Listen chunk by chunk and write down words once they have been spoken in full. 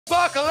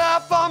buckle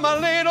up, all my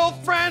little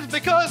friends,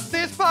 because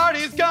this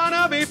party's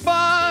gonna be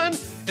fun.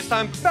 It's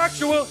time for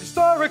factual,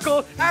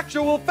 historical,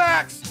 actual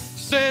facts.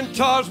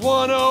 Centaurs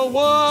 101.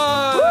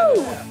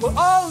 Woo! Well,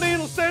 all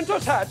little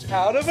centaurs hatch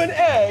out of an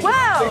egg.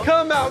 Wow! They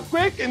come out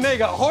quick and they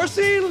got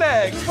horsey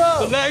legs.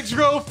 Whoa. The legs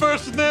grow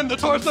first and then the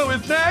torso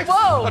is next.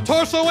 Whoa! A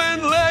torso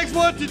and legs,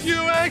 what did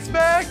you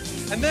expect?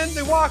 And then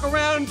they walk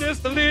around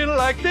just a little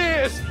like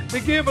this. They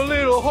give a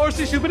little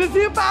horsey shoe, but it's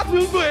the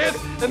bop-boo twist.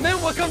 And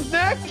then what comes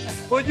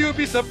next? Well, you'd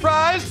be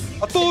surprised.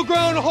 A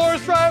full-grown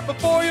horse right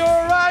before your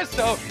eyes.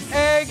 So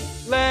egg,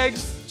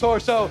 legs,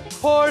 torso,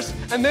 horse,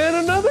 and then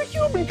another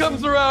human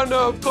comes around,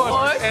 of course.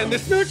 What? And they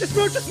smooch, a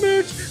smooch, a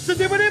smooch. So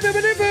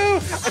dibbity-bibbity-boo.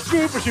 A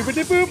swoop, a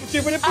shoopity-boop, a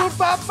shibbity-boop,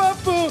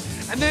 bop-bop-boo.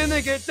 And then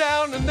they get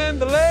down, and then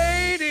the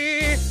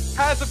lady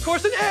has, of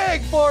course, an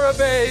egg for a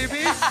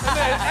baby. And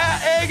then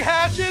egg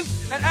hatches,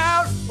 and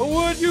out,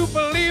 would you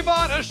believe,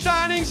 on a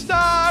shining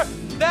star?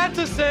 That's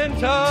a centaur.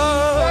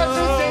 That's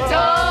a centaur.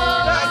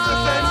 That's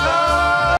a